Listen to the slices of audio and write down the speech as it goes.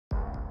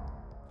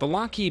The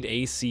Lockheed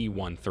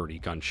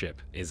AC-130 gunship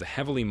is a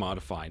heavily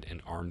modified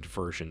and armed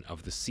version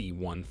of the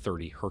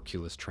C-130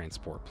 Hercules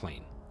transport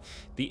plane.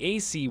 The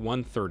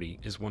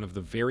AC-130 is one of the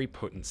very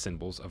potent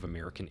symbols of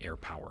American air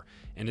power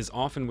and is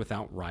often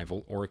without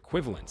rival or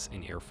equivalents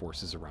in air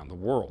forces around the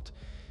world.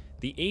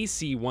 The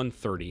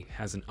AC-130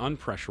 has an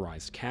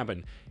unpressurized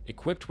cabin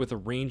equipped with a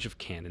range of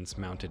cannons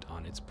mounted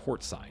on its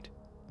port side.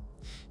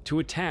 To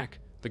attack,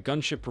 the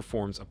gunship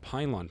performs a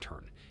pylon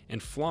turn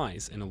and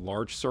flies in a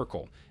large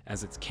circle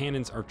as its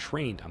cannons are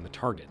trained on the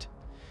target.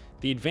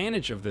 The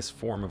advantage of this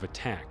form of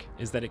attack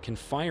is that it can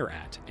fire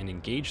at and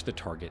engage the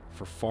target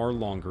for far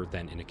longer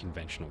than in a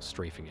conventional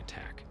strafing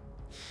attack.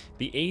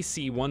 The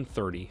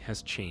AC-130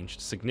 has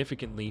changed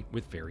significantly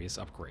with various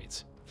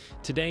upgrades.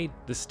 Today,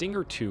 the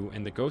Stinger II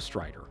and the Ghost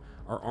Rider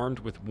are armed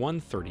with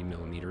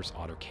 130mm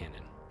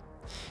autocannon.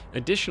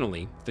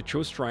 Additionally, the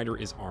Ghost Rider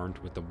is armed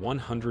with the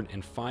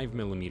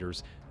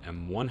 105mm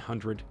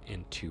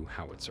M102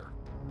 howitzer.